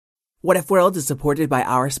What If World is supported by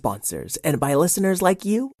our sponsors and by listeners like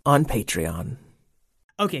you on Patreon.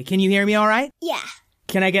 Okay, can you hear me all right? Yeah.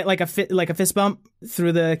 Can I get like a fist bump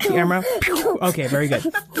through the camera? Okay, very good.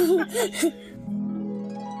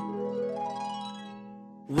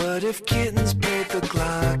 What if kittens played the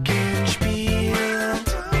glockenspiel?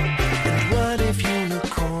 And what if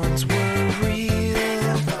unicorns were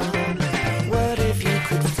real? What if you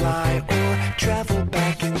could fly or travel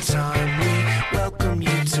back in time? We welcome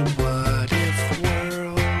you to What If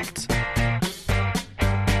World.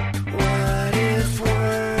 What If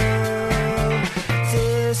World?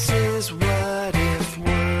 This is What If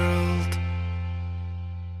World.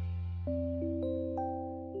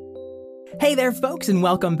 Hey there, folks, and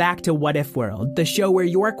welcome back to What If World, the show where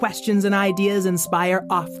your questions and ideas inspire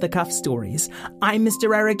off-the-cuff stories. I'm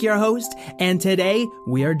Mr. Eric, your host, and today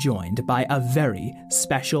we are joined by a very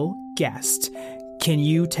special guest. Can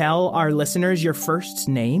you tell our listeners your first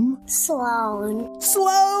name? Sloan.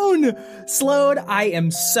 Sloan! Sloan, I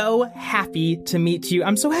am so happy to meet you.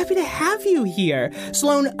 I'm so happy to have you here.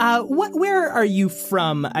 Sloan, where are you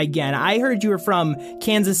from again? I heard you were from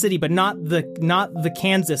Kansas City, but not the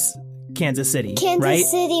Kansas City, right?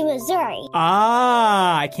 Kansas City, Missouri.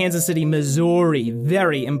 Ah, Kansas City, Missouri.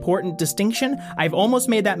 Very important distinction. I've almost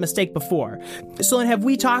made that mistake before. Sloan, have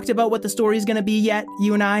we talked about what the story is going to be yet,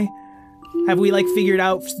 you and I? Have we, figured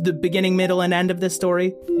out the beginning, middle, and end of this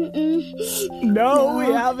story? No, we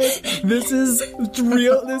haven't. This is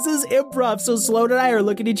real. This is improv. So Sloan and I are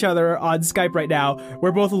looking at each other on Skype right now.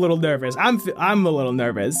 We're both a little nervous. I'm a little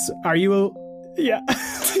nervous. Are you? Yeah.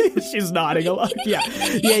 She's nodding a lot. Yeah.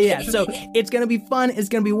 So it's going to be fun. It's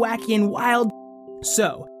going to be wacky and wild.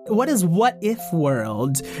 So what does What If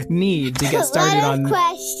World need to get started on?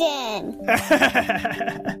 Question.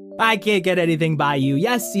 I can't get anything by you.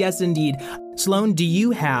 Yes, indeed. Sloan, do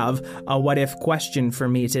you have a what if question for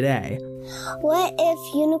me today? What if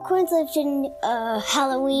unicorns lived in a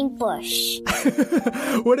Halloween bush?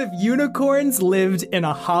 What if unicorns lived in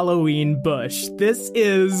a Halloween bush? This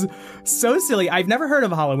is so silly. I've never heard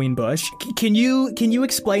of a Halloween bush. Can you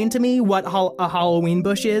explain to me what a Halloween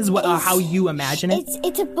bush is? How you imagine it?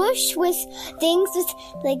 It's a bush with things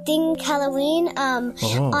themed Halloween on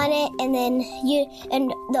it, and then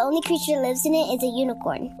the only creature that lives in it is a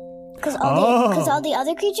unicorn. Because all the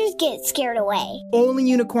other creatures get scared away. Only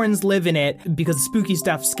unicorns live in it because spooky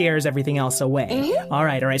stuff scares everything else away. Mm-hmm. All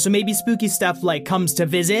right. So maybe spooky stuff comes to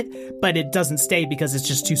visit, but it doesn't stay because it's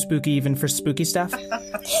just too spooky even for spooky stuff.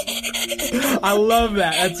 I love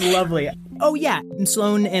that. That's lovely. Oh yeah,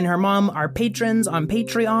 Sloan and her mom are patrons on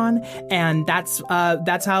Patreon, and that's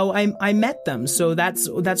how I met them. So that's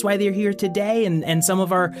why they're here today, and some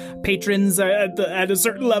of our patrons at a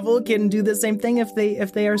certain level can do the same thing if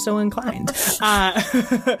they are so inclined.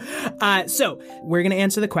 So we're gonna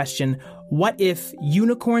answer the question: what if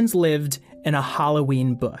unicorns lived in a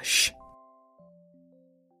Halloween bush?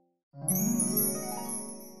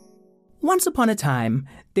 Once upon a time,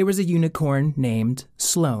 there was a unicorn named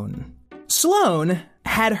Sloan. Sloan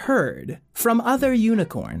had heard from other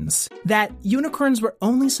unicorns that unicorns were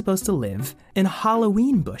only supposed to live in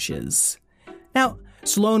Halloween bushes. Now,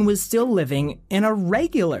 Sloan was still living in a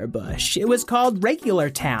regular bush. It was called Regular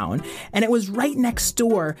Town, and it was right next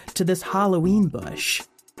door to this Halloween bush.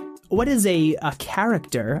 What is a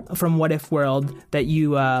character from What If World that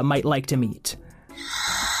you might like to meet?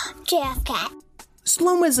 JFK.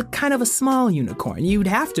 Sloan was kind of a small unicorn. You'd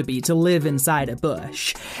have to be to live inside a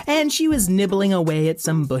bush. And she was nibbling away at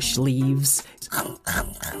some bush leaves.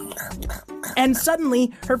 And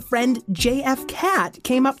suddenly, her friend JF Cat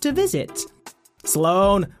came up to visit.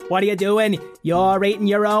 Sloan, what are you doing? You're eating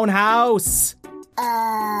your own house.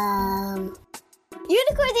 Unicorns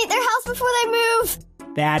eat their house before they move.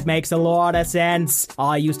 That makes a lot of sense.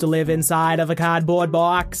 I used to live inside of a cardboard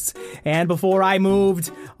box, and before I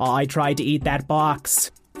moved, I tried to eat that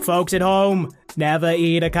box. Folks at home, never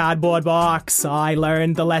eat a cardboard box. I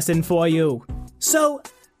learned the lesson for you. So,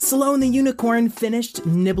 Sloan the unicorn finished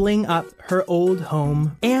nibbling up her old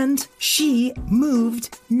home, and she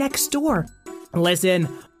moved next door. Listen,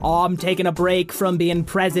 I'm taking a break from being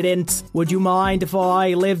president. Would you mind if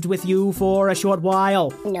I lived with you for a short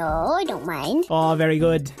while? No, I don't mind. Oh, very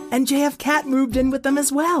good. And JF Cat moved in with them as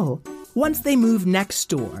well. Once they moved next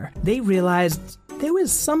door, they realized there was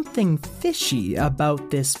something fishy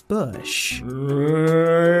about this bush.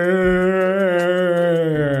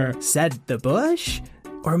 Said the bush?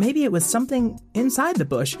 Or maybe it was something inside the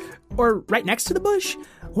bush. Or right next to the bush?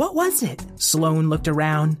 What was it? Sloan looked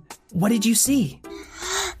around. What did you see?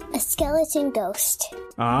 A skeleton ghost.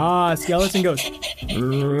 Ah, skeleton ghost.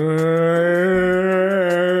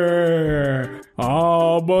 Oh,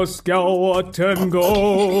 I'm a skeleton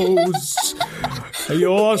ghost.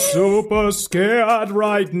 You're super scared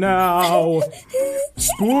right now.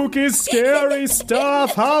 Spooky, scary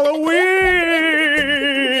stuff, Halloween!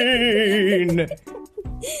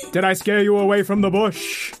 Did I scare you away from the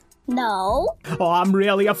bush? No. Oh, I'm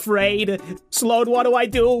really afraid. Sloan, what do I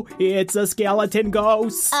do? It's a skeleton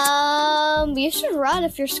ghost. You should run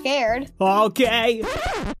if you're scared. Okay.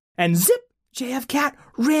 And zip! JF Cat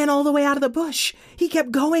ran all the way out of the bush. He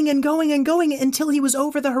kept going and going and going until he was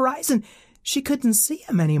over the horizon. She couldn't see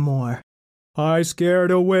him anymore. I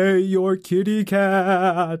scared away your kitty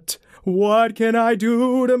cat. What can I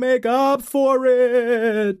do to make up for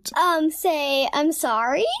it? Say, I'm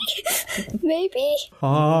sorry? Maybe?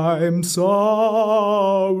 I'm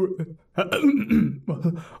sorry.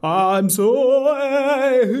 I'm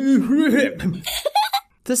sorry.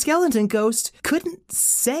 The skeleton ghost couldn't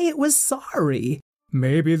say it was sorry.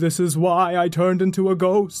 Maybe this is why I turned into a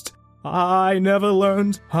ghost. I never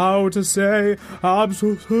learned how to say I'm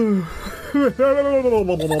so sorry.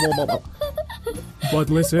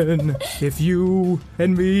 But listen, if you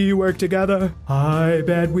and me work together, I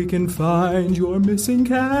bet we can find your missing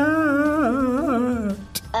cat.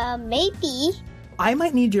 Maybe. I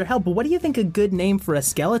might need your help, but what do you think a good name for a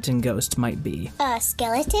skeleton ghost might be?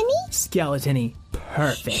 Skeleton-y? Skeleton-y.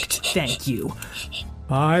 Perfect. Thank you.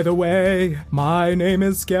 By the way, my name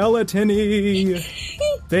is Skeleton-y.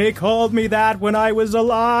 They called me that when I was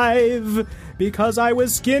alive because I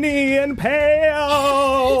was skinny and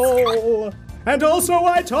pale. And also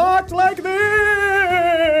I talked like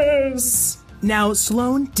this. Now,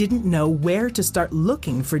 Sloan didn't know where to start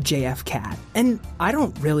looking for JF Cat. And I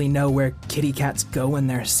don't really know where kitty cats go when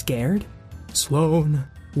they're scared. Sloan,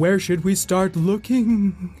 where should we start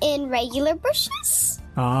looking? In regular bushes?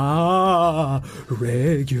 Ah,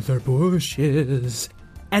 regular bushes.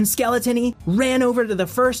 And Skeleton-y ran over to the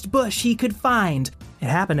first bush he could find. It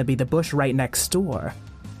happened to be the bush right next door.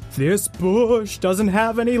 This bush doesn't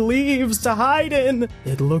have any leaves to hide in.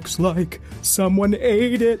 It looks like someone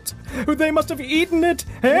ate it. They must have eaten it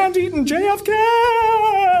and eaten JF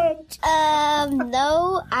Cat.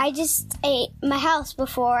 No, I just ate my house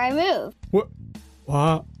before I moved.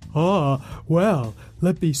 Well,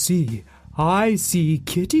 let me see. I see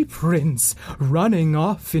Kitty Prince running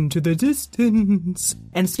off into the distance.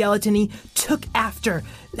 And Skeleton-y took after,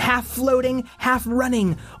 half floating, half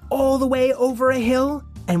running, all the way over a hill.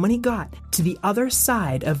 And when he got to the other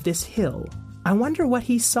side of this hill, I wonder what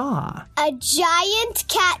he saw. A giant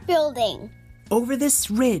cat building. Over this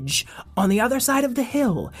ridge, on the other side of the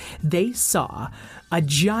hill, they saw a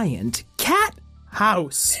giant cat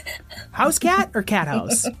house. House cat or cat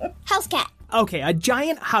house? House cat. Okay, a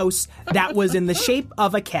giant house that was in the shape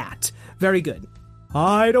of a cat. Very good.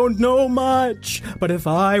 I don't know much, but if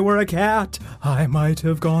I were a cat, I might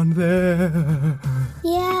have gone there.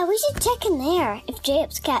 Yeah, we should check in there. If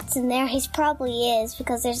Jacob's cat's in there, he probably is,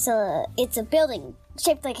 because it's a building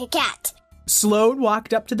shaped like a cat. Sloan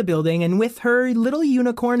walked up to the building and with her little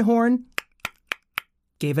unicorn horn,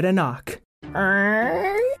 gave it a knock.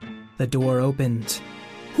 The door opened.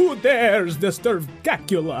 Who dares disturb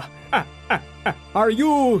Gacula? Are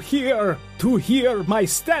you here to hear my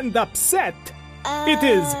stand-up set? It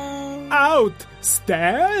is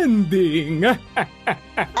outstanding.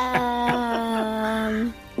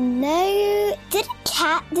 No.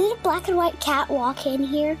 Did a black and white cat walk in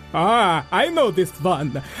here? Ah, I know this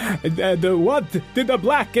one. What did the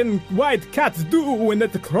black and white cats do when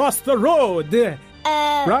it crossed the road?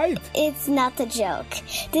 Right? It's not the joke.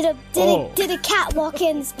 Did a cat walk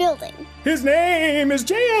in this building? His name is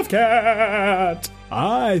JF Cat.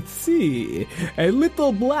 I see. A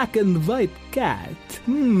little black and white cat.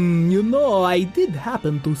 I did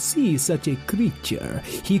happen to see such a creature.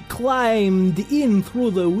 He climbed in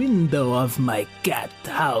through the window of my cat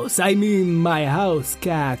house. I mean, my house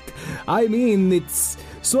cat. I mean, it's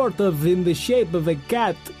sort of in the shape of a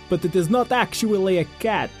cat, but it is not actually a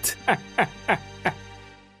cat.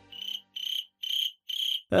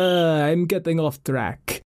 I'm getting off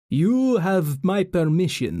track. You have my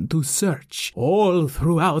permission to search all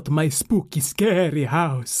throughout my spooky, scary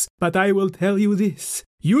house. But I will tell you this.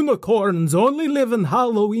 Unicorns only live in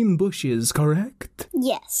Halloween bushes, correct?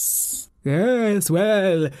 Yes. Yes,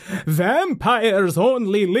 well, vampires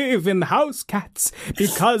only live in house cats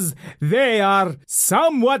because they are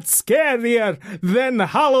somewhat scarier than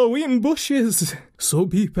Halloween bushes. So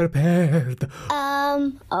be prepared.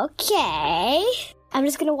 Okay. I'm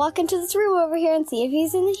just gonna walk into this room over here and see if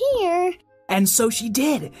he's in here. And so she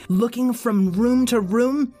did, looking from room to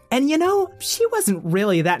room. And you know, she wasn't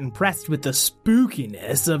really that impressed with the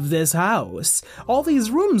spookiness of this house. All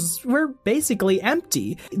these rooms were basically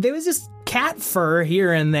empty. There was just cat fur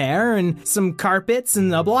here and there, and some carpets,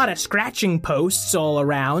 and a lot of scratching posts all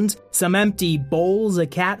around, some empty bowls of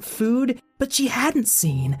cat food, but she hadn't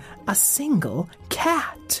seen a single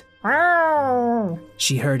cat.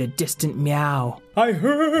 She heard a distant meow. I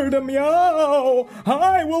heard a meow!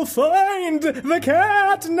 I will find the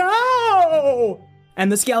cat now!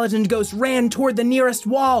 And the skeleton ghost ran toward the nearest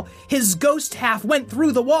wall. His ghost half went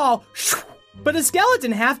through the wall, but his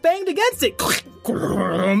skeleton half banged against it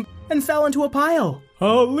and fell into a pile.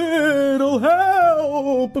 A little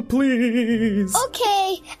help, please.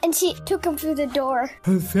 Okay. And she took him through the door.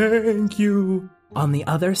 Thank you. On the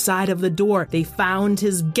other side of the door, they found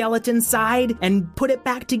his skeleton side and put it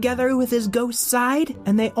back together with his ghost side.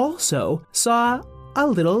 And they also saw a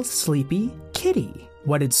little sleepy kitty.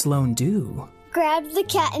 What did Sloane do? Grabbed the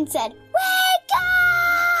cat and said, "Wake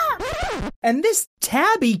up!" And this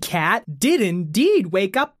tabby cat did indeed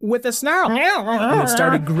wake up with a snarl. And it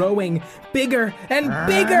started growing bigger and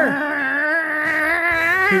bigger.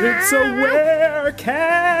 It's a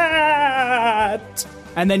werecat!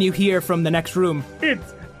 And then you hear from the next room,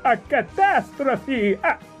 it's a catastrophe!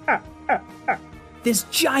 This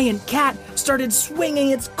giant cat started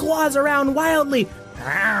swinging its claws around wildly,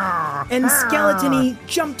 and Skeletony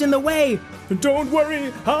jumped in the way. Don't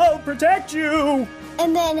worry, I'll protect you!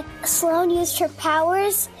 And then Sloane used her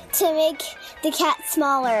powers to make the cat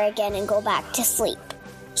smaller again and go back to sleep.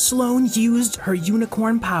 Sloane used her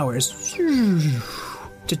unicorn powers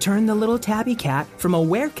to turn the little tabby cat from a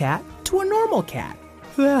werecat to a normal cat.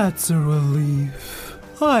 That's a relief.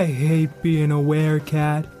 I hate being a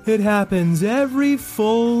werecat. It happens every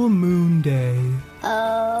full moon day.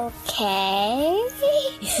 Okay.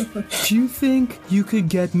 Do you think you could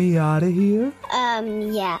get me out of here?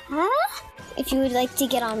 Yeah. If you would like to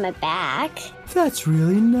get on my back. That's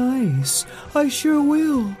really nice. I sure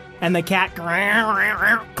will. And the cat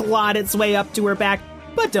clawed its way up to her back.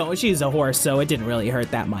 But don't, she's a horse, so it didn't really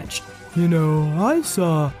hurt that much. You know, I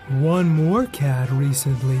saw one more cat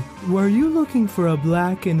recently. Were you looking for a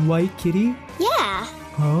black and white kitty? Yeah.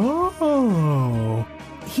 Oh.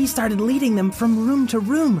 He started leading them from room to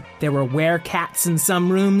room. There were werecats in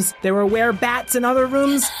some rooms. There were werebats in other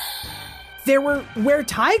rooms. There were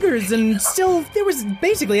were-tigers, and still, there was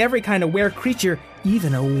basically every kind of were-creature,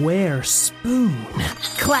 even a were-spoon,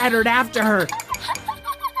 clattered after her.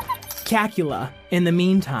 Cacula, in the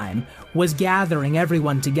meantime, was gathering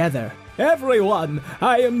everyone together. Everyone,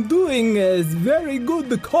 I am doing a very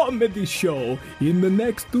good comedy show in the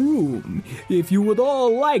next room. If you would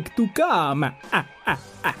all like to come.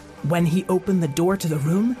 When he opened the door to the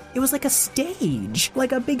room, it was like a stage,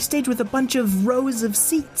 like a big stage with a bunch of rows of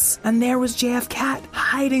seats. And there was JF Cat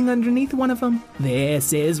hiding underneath one of them.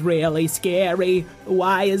 This is really scary.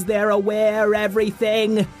 Why is there a where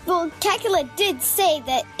everything? Well, Cacula did say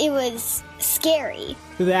that it was scary.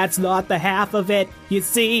 That's not the half of it, you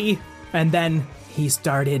see. And then he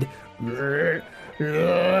started turning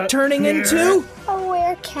into A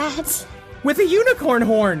werecat. with a unicorn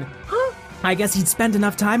horn. I guess he'd spent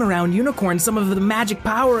enough time around unicorns, some of the magic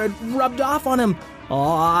power had rubbed off on him.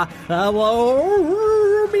 Hello,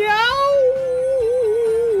 meow!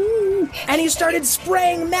 And he started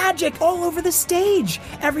spraying magic all over the stage.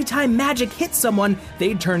 Every time magic hit someone,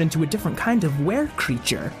 they'd turn into a different kind of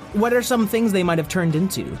were-creature. What are some things they might have turned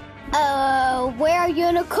into? Were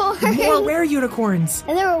unicorns. More were-unicorns.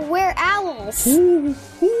 And there were were owls. Ooh,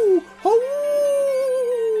 ooh,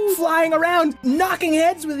 ooh. Flying around, knocking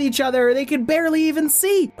heads with each other. They could barely even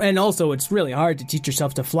see. And also, it's really hard to teach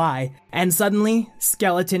yourself to fly. And suddenly,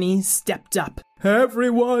 Skeletony stepped up.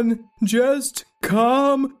 Everyone, just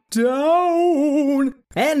calm down.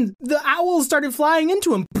 And the owls started flying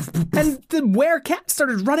into him. And the werecat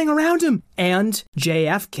started running around him. And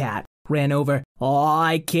JF Cat ran over. Oh,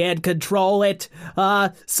 I can't control it.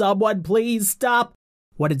 Someone please stop.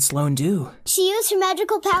 What did Sloane do? She used her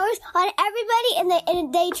magical powers on everybody,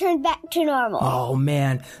 and they turned back to normal. Oh,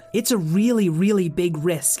 man. It's a really, really big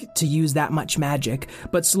risk to use that much magic,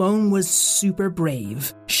 but Sloane was super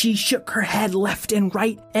brave. She shook her head left and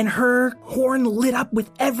right, and her horn lit up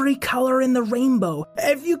with every color in the rainbow.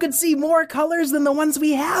 If you could see more colors than the ones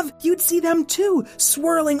we have, you'd see them too,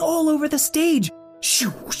 swirling all over the stage.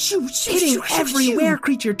 Shoo, shoo, shoo, hitting every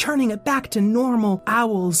were-creature, turning it back to normal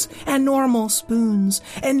owls, and normal spoons,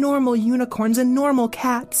 and normal unicorns, and normal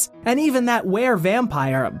cats. And even that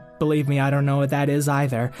were-vampire, believe me, I don't know what that is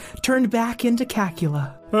either, turned back into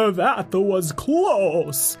Cacula. That was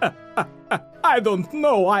close. I don't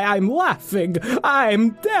know why I'm laughing.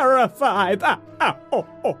 I'm terrified.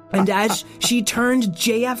 And as she turned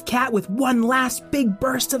JF Cat with one last big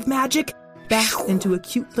burst of magic back into a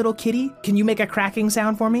cute little kitty, can you make a cracking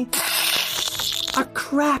sound for me? A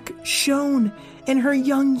crack shone in her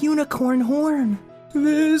young unicorn horn.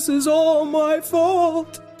 This is all my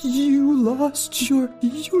fault. You lost your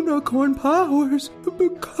unicorn powers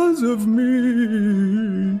because of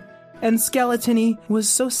me. And Skeletony was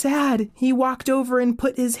so sad, he walked over and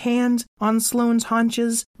put his hand on Sloane's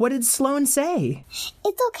haunches. What did Sloane say?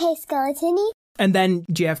 It's okay, Skeletony. And then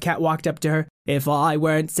JF Cat walked up to her. If I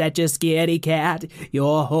weren't such a scaredy cat,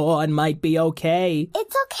 your horn might be okay.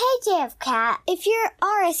 It's okay, JF Cat. If you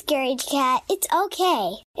are a scary cat, it's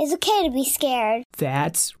okay. It's okay to be scared.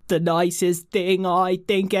 That's the nicest thing I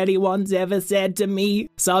think anyone's ever said to me.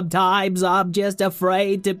 Sometimes I'm just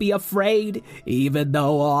afraid to be afraid, even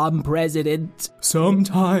though I'm president.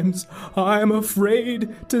 Sometimes I'm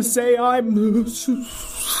afraid to say I'm...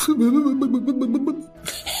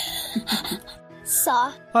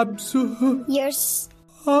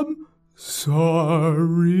 I'm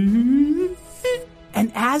sorry.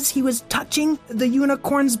 And as he was touching the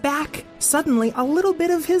unicorn's back, suddenly a little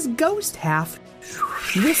bit of his ghost half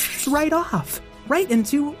wisps right off, right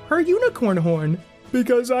into her unicorn horn.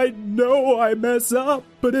 Because I know I mess up,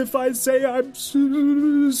 but if I say I'm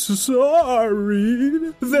sorry,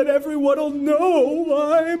 then everyone will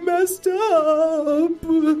know I messed up.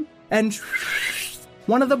 And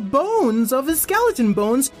one of the bones of his skeleton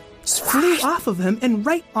bones flew off of him and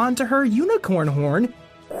right onto her unicorn horn.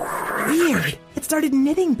 Weird. It started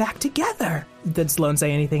knitting back together. Did Sloane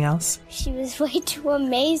say anything else? She was way too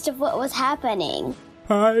amazed of what was happening.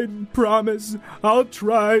 I promise I'll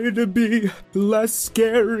try to be less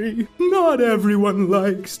scary. Not everyone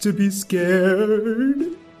likes to be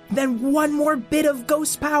scared. Then one more bit of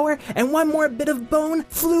ghost power and one more bit of bone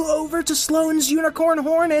flew over to Sloane's unicorn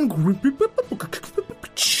horn and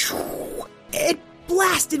it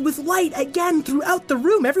blasted with light again throughout the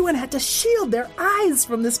room. Everyone had to shield their eyes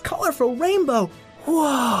from this colorful rainbow.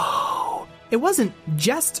 Whoa! It wasn't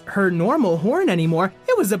just her normal horn anymore.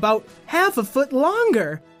 It was about half a foot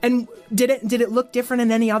longer. And did it look different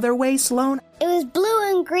in any other way, Sloane? It was blue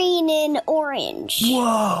and green and orange.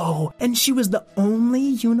 Whoa! And she was the only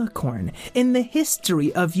unicorn in the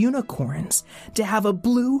history of unicorns to have a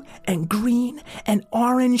blue and green and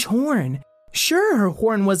orange horn. Sure, her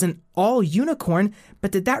horn wasn't all unicorn,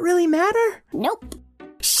 but did that really matter? Nope.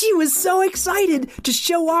 She was so excited to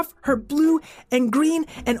show off her blue and green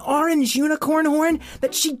and orange unicorn horn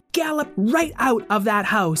that she galloped right out of that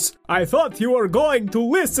house. I thought you were going to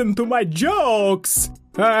listen to my jokes.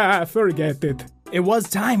 Forget it. It was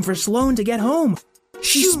time for Sloane to get home.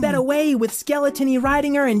 She sped away with Skeletony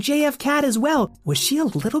riding her and JF Cat as well. Was she a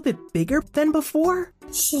little bit bigger than before?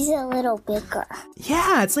 She's a little bigger.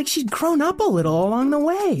 Yeah, it's like she'd grown up a little along the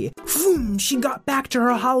way. Vroom, she got back to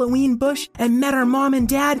her Halloween bush and met her mom and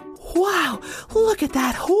dad. Wow, look at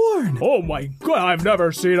that horn. Oh my God, I've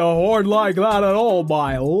never seen a horn like that in all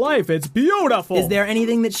my life. It's beautiful. Is there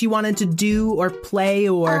anything that she wanted to do or play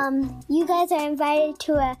or... You guys are invited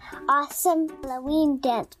to an awesome Halloween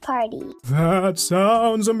dance party. That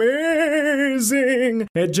sounds amazing.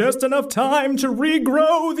 It's just enough time to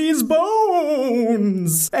regrow these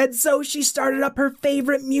bones. And so she started up her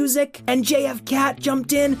favorite music, and JF Cat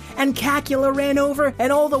jumped in, and Cacula ran over,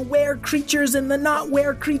 and all the were creatures and the not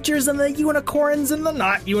were creatures and the unicorns and the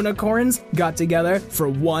not unicorns got together for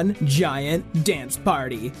one giant dance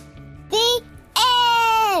party. The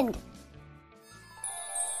end!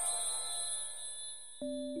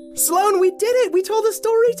 Sloane, we did it! We told a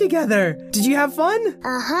story together! Did you have fun?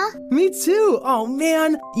 Uh-huh. Me too! Oh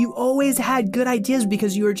man, you always had good ideas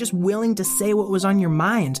because you were just willing to say what was on your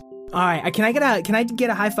mind. Alright, can I get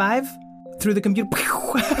a high five? Through the computer?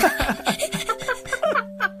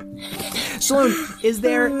 Sloane, is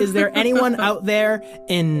there anyone out there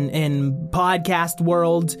in podcast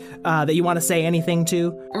world that you want to say anything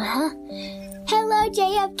to? Uh-huh. Hello,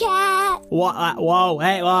 JF Cat. Whoa,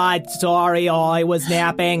 hey, sorry, I was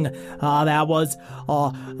napping. That was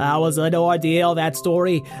an ordeal, that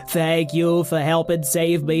story. Thank you for helping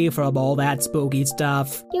save me from all that spooky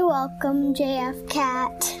stuff. You're welcome, JF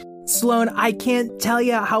Cat. Sloane, I can't tell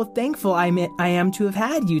you how thankful I am to have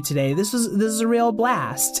had you today. This is a real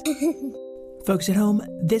blast. Folks at home,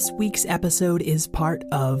 this week's episode is part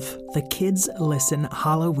of the Kids Listen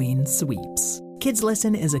Halloween Sweeps. Kids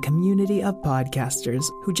Listen is a community of podcasters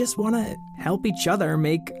who just want to help each other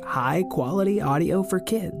make high-quality audio for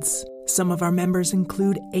kids. Some of our members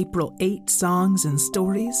include April 8 Songs and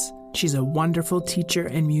Stories. She's a wonderful teacher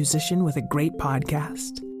and musician with a great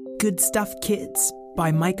podcast. Good Stuff Kids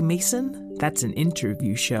by Mike Mason. That's an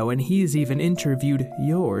interview show, and he's even interviewed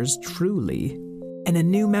yours truly. And a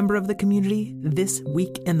new member of the community, This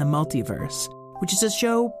Week in the Multiverse, which is a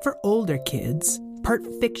show for older kids. Part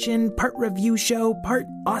fiction, part review show, part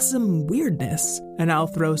awesome weirdness. And I'll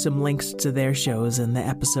throw some links to their shows in the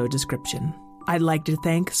episode description. I'd like to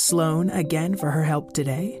thank Sloan again for her help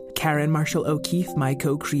today, Karen Marshall O'Keefe, my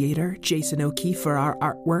co-creator, Jason O'Keefe for our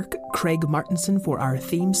artwork, Craig Martinson for our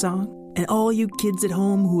theme song, and all you kids at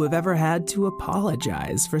home who have ever had to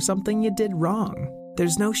apologize for something you did wrong.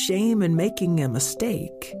 There's no shame in making a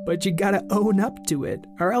mistake, but you gotta own up to it,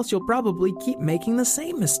 or else you'll probably keep making the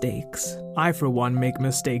same mistakes. I, for one, make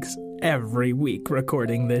mistakes every week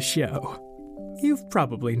recording this show. You've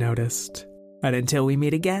probably noticed. And until we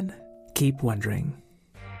meet again, keep wondering.